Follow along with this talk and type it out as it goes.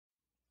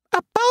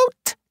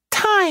About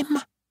time,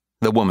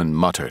 the woman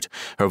muttered,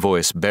 her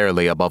voice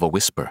barely above a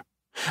whisper.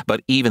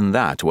 But even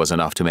that was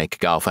enough to make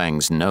Gao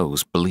Feng's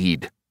nose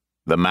bleed.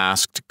 The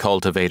masked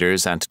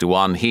cultivators and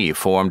Duan He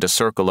formed a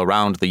circle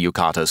around the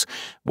yucatas,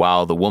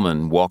 while the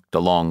woman walked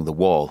along the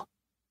wall.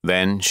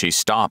 Then she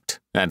stopped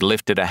and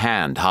lifted a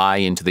hand high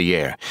into the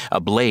air, a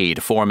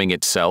blade forming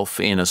itself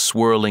in a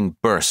swirling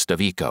burst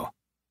of echo.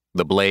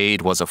 The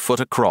blade was a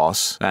foot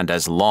across and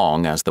as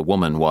long as the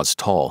woman was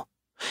tall.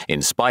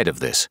 In spite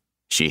of this,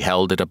 she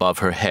held it above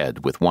her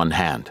head with one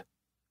hand.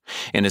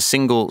 In a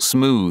single,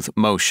 smooth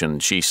motion,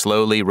 she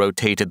slowly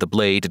rotated the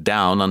blade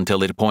down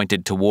until it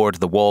pointed toward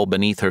the wall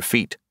beneath her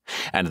feet,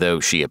 and though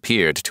she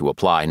appeared to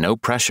apply no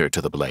pressure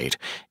to the blade,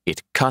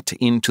 it cut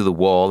into the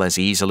wall as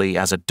easily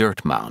as a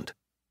dirt mound.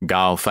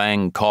 Gao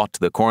Feng caught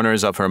the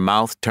corners of her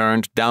mouth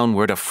turned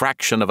downward a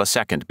fraction of a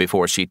second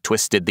before she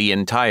twisted the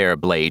entire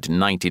blade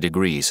 90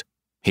 degrees.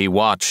 He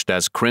watched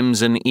as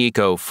crimson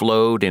echo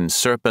flowed in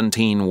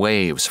serpentine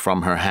waves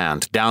from her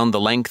hand, down the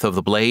length of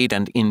the blade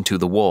and into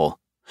the wall.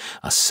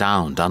 A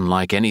sound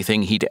unlike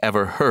anything he'd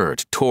ever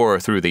heard tore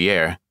through the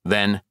air.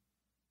 Then,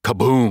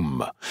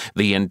 kaboom!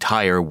 The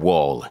entire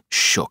wall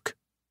shook.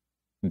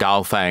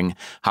 Gao Feng,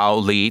 Hao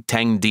Li,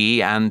 Teng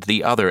Di, and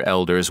the other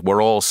elders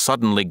were all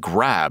suddenly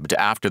grabbed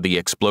after the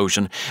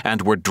explosion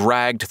and were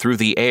dragged through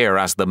the air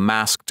as the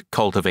masked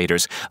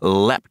cultivators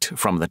leapt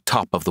from the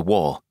top of the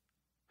wall.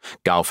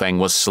 Gao Feng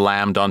was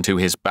slammed onto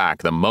his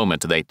back the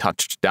moment they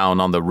touched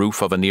down on the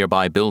roof of a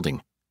nearby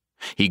building.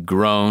 He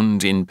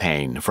groaned in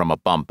pain from a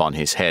bump on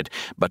his head,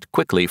 but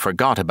quickly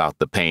forgot about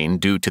the pain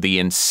due to the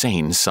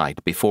insane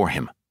sight before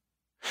him.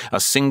 A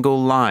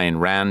single line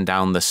ran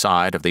down the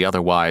side of the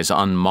otherwise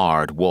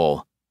unmarred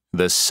wall.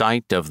 The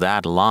sight of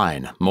that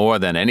line, more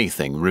than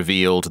anything,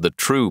 revealed the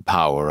true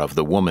power of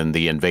the woman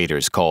the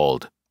invaders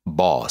called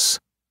Boss.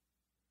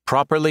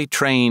 Properly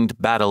trained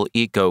battle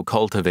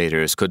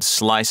eco-cultivators could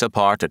slice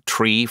apart a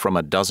tree from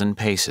a dozen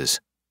paces.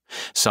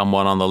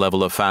 Someone on the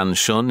level of Fan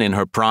Shun in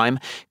her prime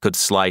could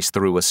slice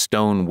through a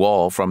stone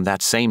wall from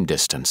that same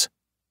distance.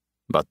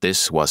 But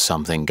this was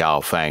something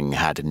Gao Feng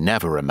had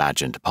never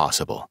imagined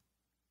possible.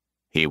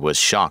 He was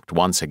shocked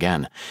once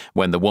again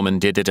when the woman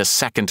did it a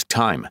second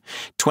time.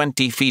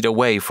 20 feet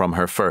away from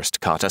her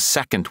first cut, a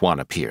second one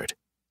appeared.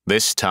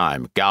 This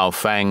time, Gao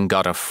Feng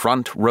got a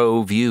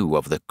front-row view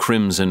of the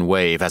crimson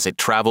wave as it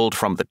traveled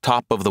from the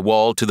top of the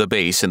wall to the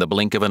base in the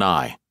blink of an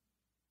eye.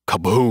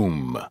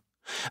 Kaboom!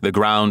 The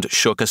ground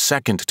shook a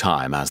second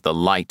time as the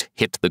light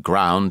hit the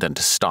ground and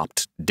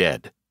stopped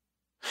dead.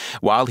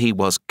 While he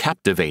was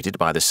captivated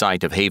by the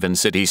sight of Haven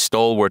City's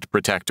stalwart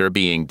protector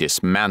being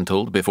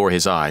dismantled before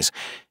his eyes,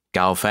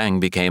 Gao Feng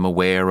became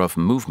aware of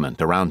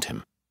movement around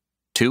him.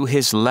 To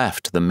his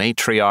left, the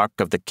matriarch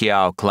of the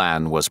Kiao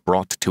clan was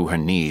brought to her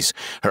knees,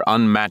 her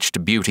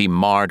unmatched beauty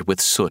marred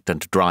with soot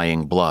and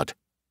drying blood.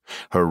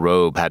 Her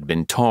robe had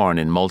been torn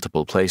in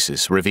multiple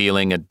places,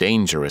 revealing a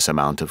dangerous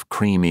amount of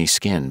creamy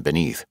skin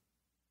beneath.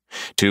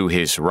 To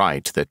his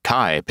right, the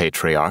Kai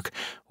patriarch,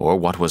 or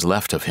what was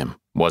left of him,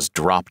 was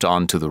dropped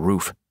onto the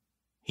roof.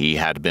 He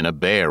had been a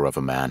bear of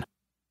a man.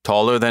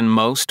 Taller than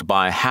most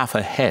by half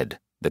a head,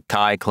 the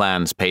Kai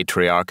clan's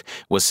patriarch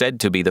was said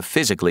to be the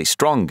physically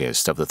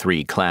strongest of the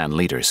 3 clan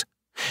leaders.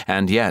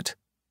 And yet,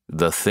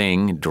 the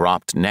thing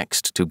dropped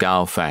next to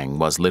Gao Feng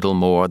was little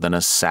more than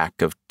a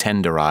sack of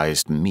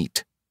tenderized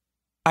meat.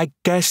 I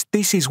guess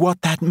this is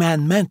what that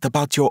man meant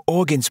about your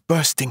organs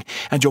bursting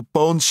and your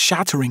bones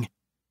shattering.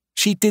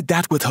 She did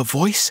that with her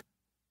voice?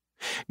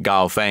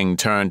 Gao Feng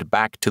turned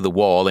back to the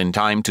wall in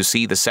time to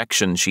see the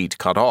section she'd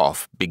cut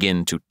off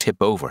begin to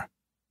tip over.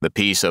 The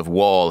piece of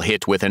wall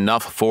hit with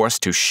enough force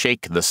to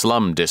shake the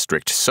slum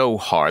district so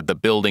hard the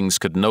buildings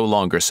could no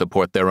longer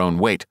support their own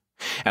weight,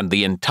 and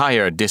the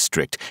entire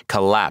district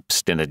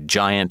collapsed in a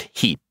giant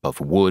heap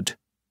of wood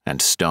and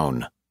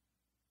stone.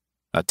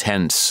 A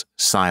tense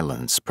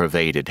silence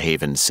pervaded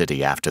Haven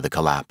City after the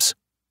collapse.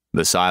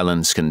 The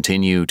silence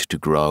continued to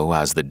grow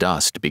as the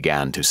dust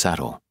began to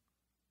settle.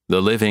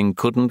 The living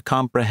couldn't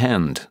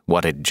comprehend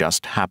what had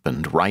just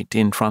happened right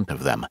in front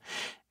of them,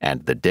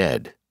 and the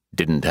dead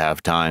didn't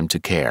have time to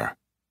care.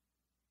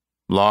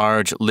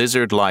 Large,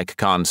 lizard-like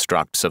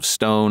constructs of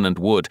stone and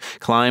wood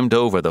climbed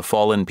over the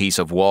fallen piece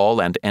of wall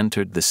and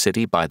entered the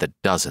city by the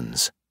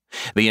dozens.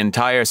 The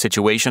entire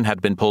situation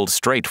had been pulled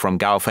straight from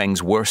Gao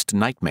Feng's worst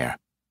nightmare.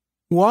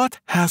 What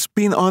has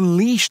been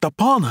unleashed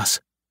upon us?